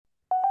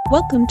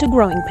Welcome to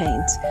Growing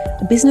Pains,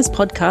 a business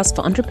podcast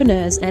for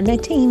entrepreneurs and their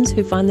teams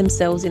who find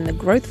themselves in the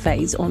growth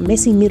phase or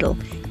messy middle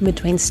in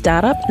between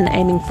startup and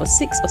aiming for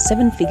 6 or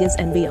 7 figures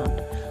and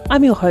beyond.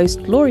 I'm your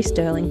host, Laurie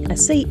Sterling, a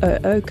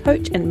COO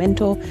coach and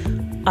mentor.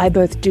 I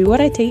both do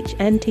what I teach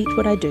and teach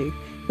what I do,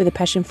 with a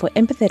passion for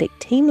empathetic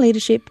team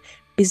leadership,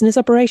 business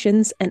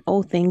operations, and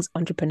all things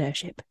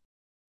entrepreneurship.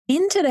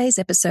 In today's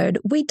episode,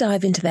 we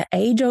dive into the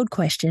age-old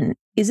question,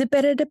 is it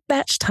better to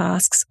batch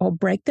tasks or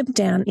break them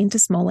down into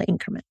smaller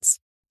increments?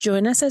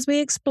 Join us as we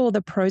explore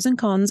the pros and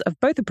cons of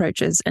both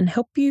approaches and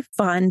help you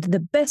find the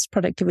best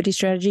productivity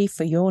strategy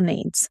for your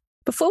needs.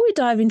 Before we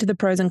dive into the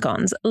pros and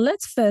cons,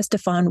 let's first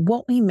define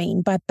what we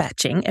mean by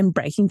batching and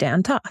breaking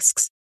down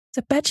tasks.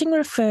 So batching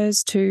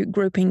refers to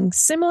grouping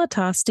similar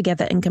tasks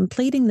together and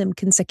completing them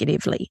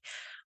consecutively,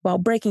 while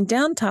breaking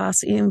down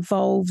tasks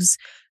involves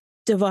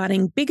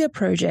dividing bigger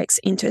projects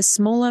into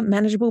smaller,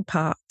 manageable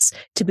parts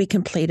to be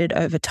completed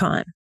over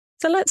time.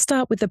 So let's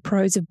start with the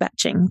pros of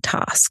batching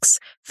tasks.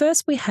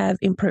 First, we have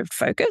improved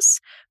focus.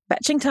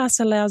 Batching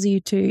tasks allows you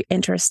to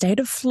enter a state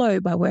of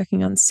flow by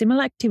working on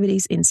similar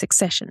activities in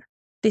succession.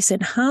 This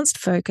enhanced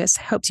focus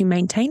helps you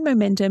maintain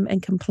momentum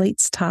and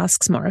completes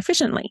tasks more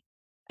efficiently.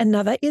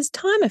 Another is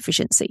time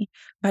efficiency.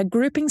 By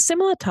grouping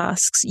similar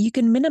tasks, you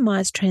can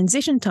minimize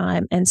transition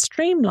time and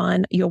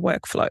streamline your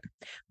workflow.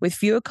 With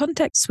fewer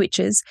context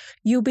switches,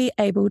 you'll be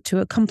able to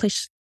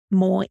accomplish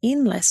more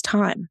in less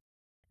time.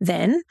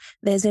 Then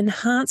there's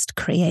enhanced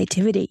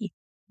creativity.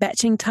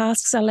 Batching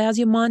tasks allows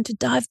your mind to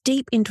dive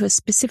deep into a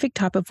specific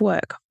type of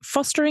work,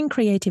 fostering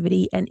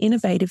creativity and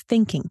innovative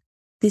thinking.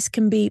 This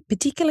can be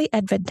particularly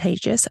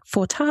advantageous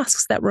for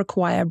tasks that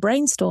require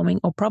brainstorming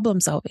or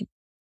problem solving.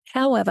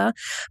 However,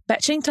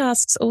 batching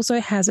tasks also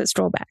has its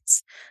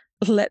drawbacks.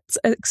 Let's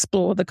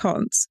explore the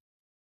cons.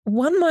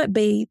 One might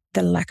be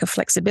the lack of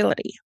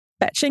flexibility.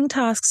 Batching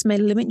tasks may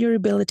limit your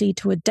ability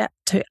to adapt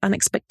to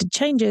unexpected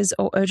changes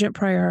or urgent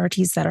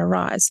priorities that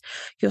arise.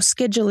 Your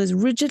schedule is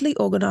rigidly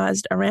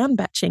organized around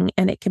batching,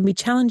 and it can be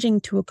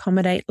challenging to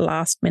accommodate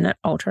last-minute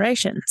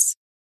alterations.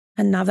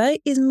 Another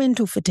is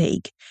mental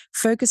fatigue.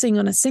 Focusing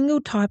on a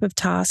single type of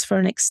task for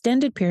an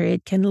extended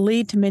period can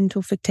lead to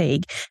mental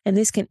fatigue, and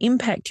this can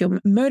impact your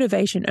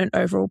motivation and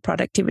overall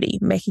productivity,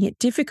 making it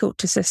difficult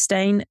to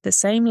sustain the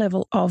same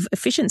level of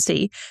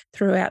efficiency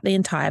throughout the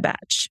entire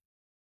batch.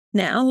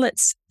 Now,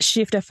 let's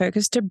shift our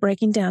focus to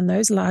breaking down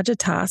those larger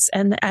tasks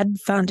and the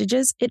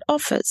advantages it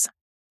offers.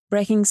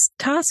 Breaking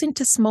tasks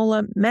into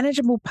smaller,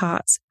 manageable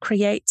parts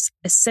creates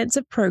a sense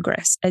of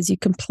progress as you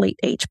complete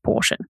each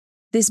portion.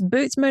 This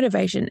boosts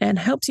motivation and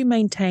helps you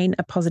maintain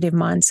a positive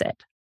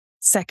mindset.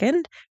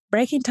 Second,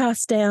 breaking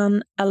tasks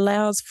down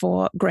allows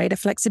for greater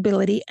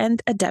flexibility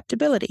and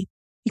adaptability.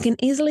 You can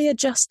easily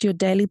adjust your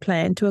daily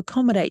plan to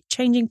accommodate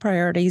changing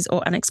priorities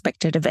or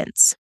unexpected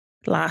events.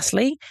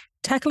 Lastly,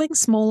 tackling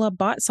smaller,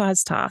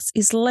 bite-sized tasks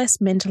is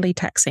less mentally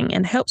taxing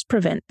and helps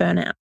prevent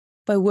burnout.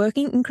 By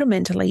working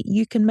incrementally,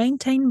 you can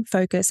maintain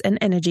focus and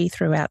energy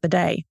throughout the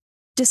day.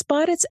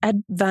 Despite its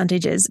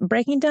advantages,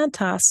 breaking down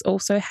tasks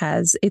also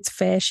has its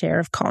fair share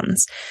of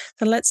cons.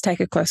 So let's take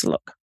a closer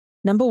look.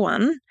 Number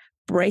 1,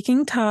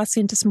 breaking tasks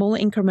into smaller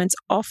increments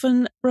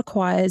often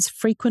requires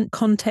frequent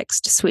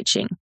context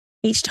switching.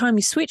 Each time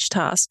you switch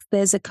tasks,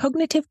 there's a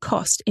cognitive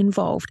cost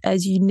involved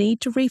as you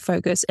need to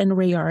refocus and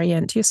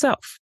reorient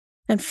yourself.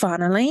 And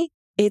finally,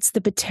 it's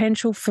the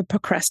potential for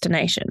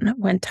procrastination.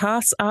 When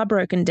tasks are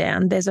broken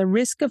down, there's a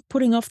risk of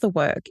putting off the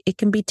work. It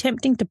can be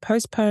tempting to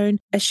postpone,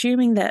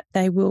 assuming that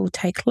they will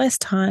take less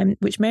time,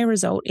 which may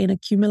result in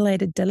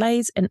accumulated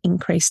delays and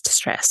increased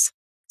stress.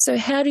 So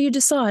how do you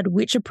decide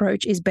which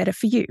approach is better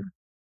for you?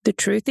 The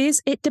truth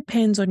is, it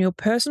depends on your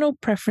personal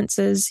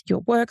preferences, your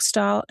work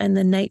style, and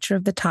the nature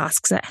of the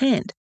tasks at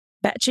hand.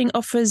 Batching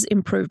offers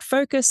improved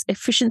focus,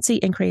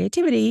 efficiency, and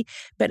creativity,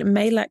 but it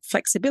may lack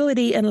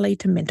flexibility and lead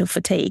to mental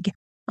fatigue.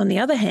 On the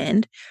other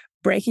hand,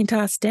 breaking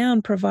tasks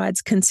down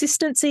provides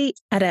consistency,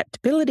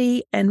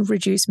 adaptability, and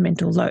reduced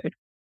mental load,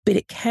 but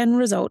it can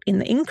result in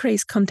the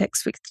increased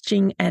context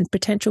switching and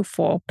potential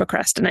for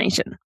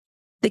procrastination.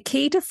 The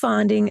key to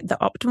finding the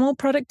optimal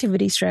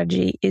productivity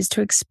strategy is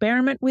to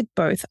experiment with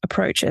both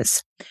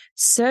approaches.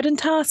 Certain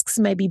tasks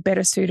may be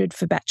better suited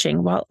for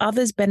batching, while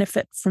others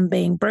benefit from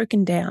being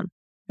broken down.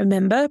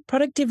 Remember,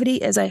 productivity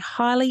is a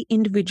highly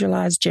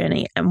individualized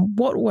journey, and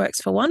what works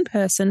for one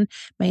person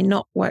may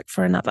not work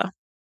for another.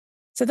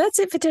 So that's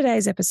it for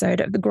today's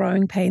episode of the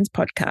Growing Pains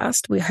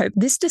podcast. We hope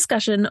this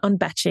discussion on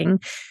batching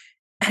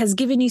has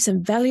given you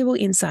some valuable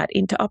insight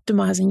into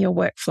optimizing your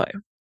workflow.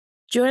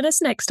 Join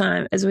us next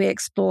time as we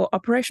explore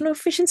operational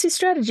efficiency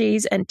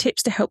strategies and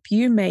tips to help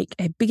you make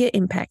a bigger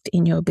impact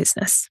in your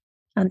business.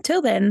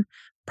 Until then,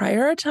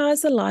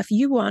 prioritize the life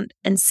you want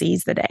and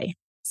seize the day.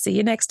 See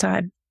you next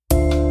time.